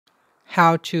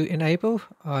how to enable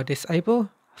or disable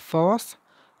false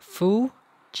full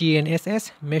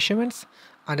GNSS measurements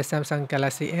on the Samsung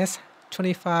Galaxy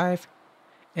S25,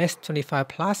 S25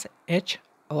 Plus, Edge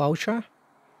or Ultra.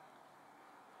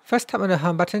 First, tap on the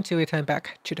home button to return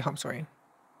back to the home screen.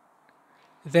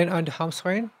 Then on the home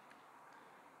screen,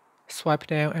 swipe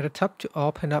down at the top to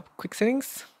open up Quick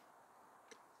Settings.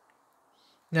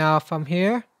 Now from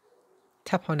here,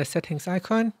 tap on the settings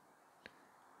icon.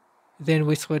 Then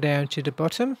we scroll down to the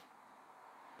bottom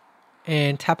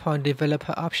and tap on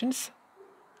developer options.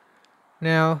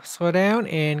 Now scroll down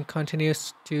and continue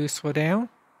to scroll down.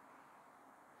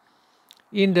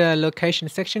 In the location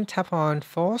section, tap on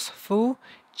false full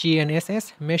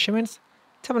GNSS measurements.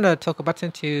 Tap on the toggle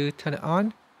button to turn it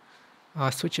on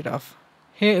or switch it off.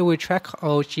 Here it will track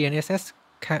all GNSS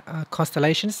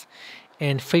constellations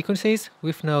and frequencies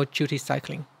with no duty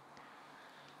cycling.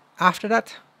 After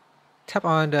that, tap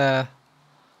on the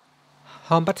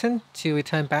home button to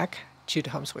return back to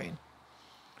the home screen.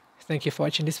 Thank you for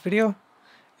watching this video.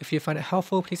 If you find it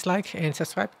helpful, please like and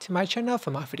subscribe to my channel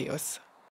for more videos.